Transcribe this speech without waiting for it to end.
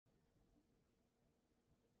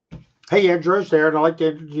Hey, Andrew's there, and I'd like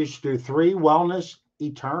to introduce you to three Wellness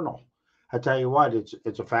Eternal. I tell you what,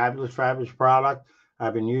 it's a fabulous, fabulous product.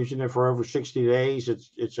 I've been using it for over 60 days.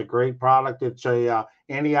 It's a great product. It's a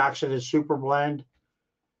antioxidant super blend.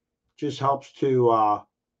 Just helps to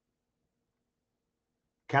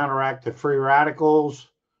counteract the free radicals.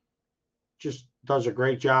 Just does a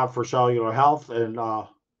great job for cellular health and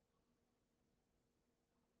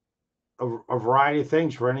a variety of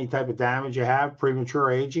things for any type of damage you have,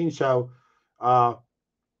 premature aging. So, uh,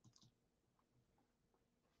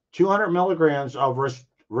 200 milligrams of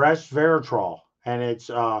resveratrol, and it's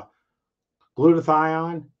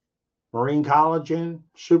glutathione, marine collagen,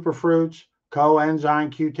 superfruits,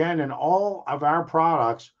 coenzyme Q10, and all of our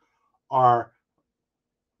products are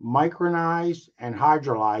micronized and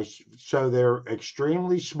hydrolyzed, so they're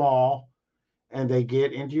extremely small and they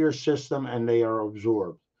get into your system and they are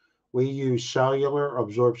absorbed. We use cellular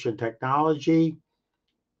absorption technology.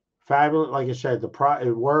 Fabulous. Like I said,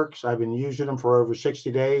 it works. I've been using them for over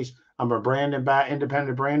 60 days. I'm a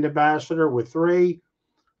independent brand ambassador with three.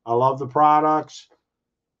 I love the products.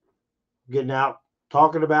 Getting out,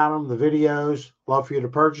 talking about them, the videos. Love for you to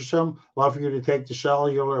purchase them. Love for you to take the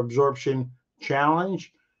cellular absorption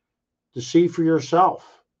challenge to see for yourself.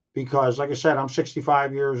 Because, like I said, I'm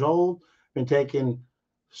 65 years old. Been taking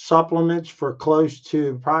supplements for close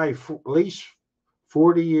to probably at least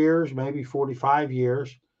 40 years, maybe 45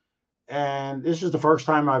 years. And this is the first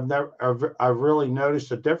time I've really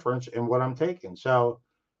noticed a difference in what I'm taking. So,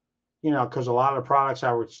 because a lot of products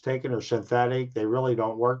I was taking are synthetic, they really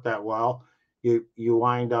don't work that well. You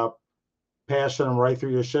wind up passing them right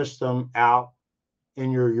through your system out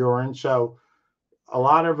in your urine. So a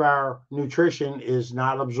lot of our nutrition is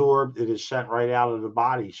not absorbed; it is sent right out of the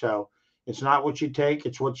body. So it's not what you take;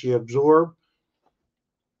 it's what you absorb.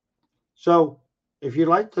 So if you'd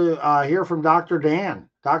like to hear from Dr.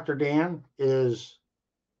 Dan is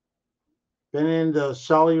been in the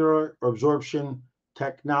cellular absorption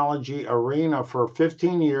technology arena for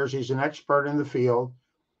 15 years. He's an expert in the field.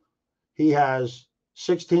 He has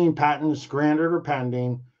 16 patents granted or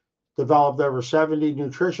pending, developed over 70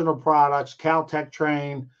 nutritional products, Caltech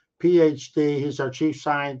trained, PhD. He's our chief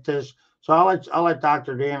scientist. So I'll let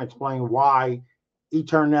Dr. Dan explain why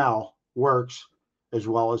Eternel works as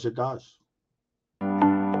well as it does.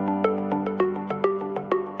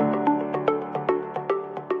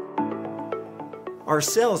 Our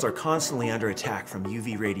cells are constantly under attack from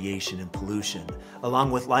UV radiation and pollution,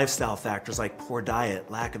 along with lifestyle factors like poor diet,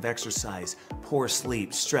 lack of exercise, poor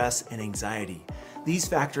sleep, stress, and anxiety. These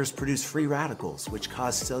factors produce free radicals, which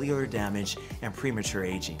cause cellular damage and premature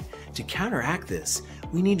aging. To counteract this,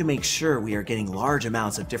 we need to make sure we are getting large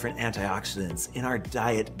amounts of different antioxidants in our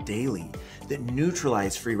diet daily that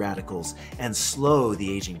neutralize free radicals and slow the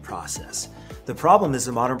aging process. The problem is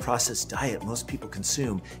the modern processed diet most people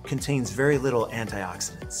consume contains very little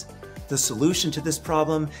antioxidants. The solution to this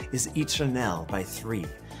problem is Eternel by 3,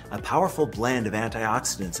 a powerful blend of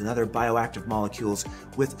antioxidants and other bioactive molecules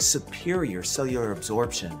with superior cellular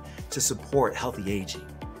absorption to support healthy aging.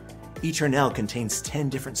 Eternel contains 10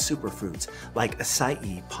 different superfruits like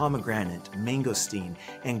acai, pomegranate, mangosteen,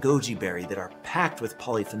 and goji berry that are packed with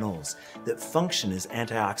polyphenols that function as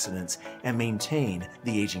antioxidants and maintain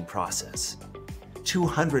the aging process.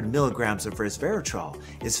 200 milligrams of resveratrol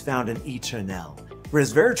is found in Eternel.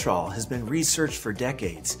 Resveratrol has been researched for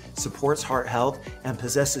decades, supports heart health, and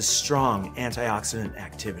possesses strong antioxidant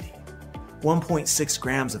activity. 1.6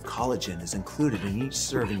 grams of collagen is included in each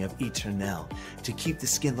serving of Eternel to keep the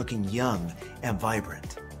skin looking young and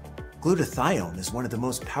vibrant. Glutathione is one of the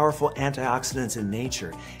most powerful antioxidants in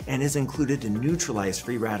nature and is included to neutralize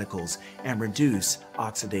free radicals and reduce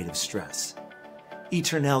oxidative stress.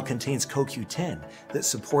 Eternel contains CoQ10 that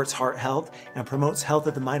supports heart health and promotes health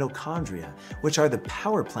of the mitochondria, which are the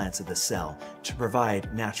power plants of the cell to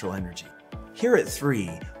provide natural energy. Here at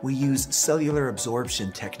 3, we use cellular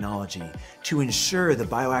absorption technology to ensure the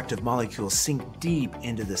bioactive molecules sink deep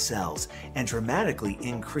into the cells and dramatically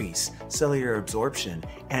increase cellular absorption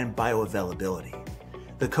and bioavailability.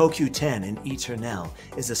 The CoQ10 in Eternel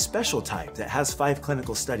is a special type that has 5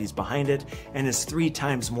 clinical studies behind it and is 3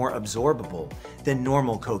 times more absorbable than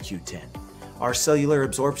normal CoQ10. Our cellular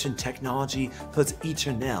absorption technology puts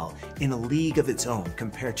Eternel in a league of its own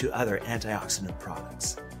compared to other antioxidant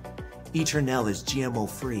products. Eternel is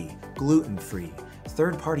GMO-free, gluten-free,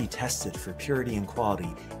 third-party tested for purity and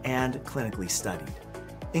quality, and clinically studied.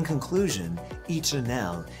 In conclusion,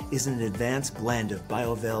 Eternel is an advanced blend of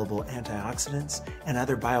bioavailable antioxidants and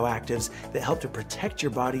other bioactives that help to protect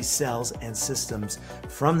your body's cells and systems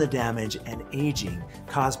from the damage and aging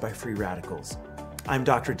caused by free radicals. I'm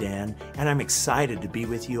Dr. Dan, and I'm excited to be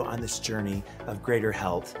with you on this journey of greater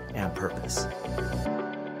health and purpose.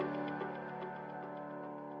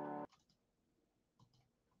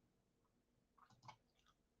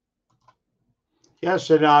 Yes,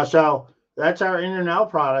 and so that's our Eternel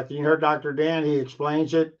product. And you heard Dr. Dan, he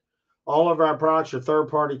explains it. All of our products are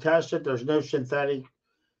third-party tested. There's no synthetic,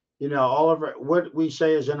 all of what we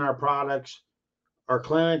say is in our products are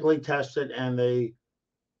clinically tested, and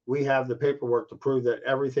we have the paperwork to prove that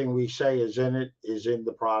everything we say is in it is in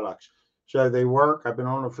the products. So they work. I've been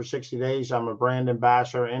on it for 60 days. I'm a brand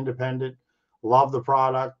ambassador, independent. Love the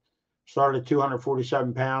product. Started at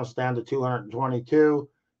 247 pounds down to 222.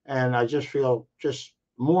 And I just feel just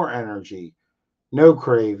more energy, no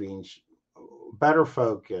cravings, better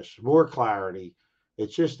focus, more clarity.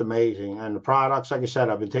 It's just amazing. And the products, like I said,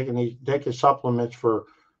 I've been taking supplements for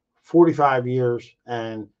 45 years,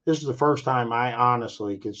 and this is the first time I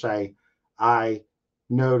honestly could say I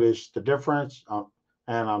noticed the difference,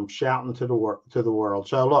 and I'm shouting to the world.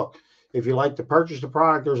 So look, if you like to purchase the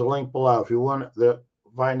product, there's a link below. If you want to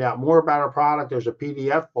find out more about our product, there's a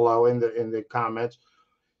PDF below in the comments.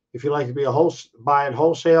 If you like to be buy it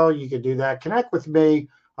wholesale, you can do that. Connect with me.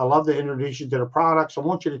 I love to introduce you to the products. I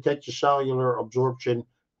want you to take the cellular absorption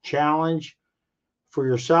challenge for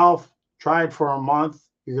yourself. Try it for a month.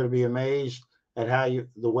 You're going to be amazed at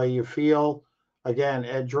the way you feel. Again,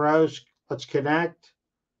 Ed Droz, let's connect.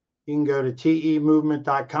 You can go to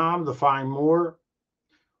temovement.com to find more.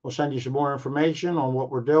 We'll send you some more information on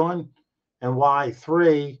what we're doing. And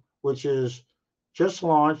Y3, which is just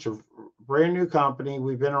launched, a brand new company.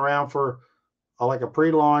 We've been around for like a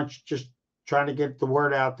pre-launch, just trying to get the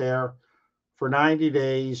word out there for 90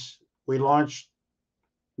 days. We launched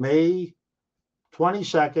May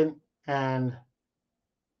 22nd, and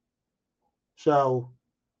so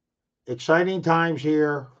exciting times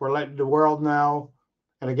here. We're letting the world know.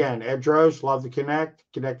 And again, Ed Droz, love to connect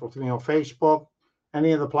with me on Facebook,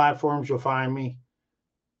 any of the platforms, you'll find me.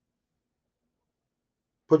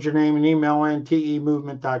 Put your name and email in,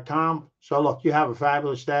 temovement.com. So look, you have a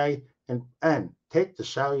fabulous day, and take the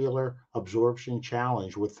cellular absorption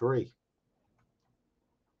challenge with 3.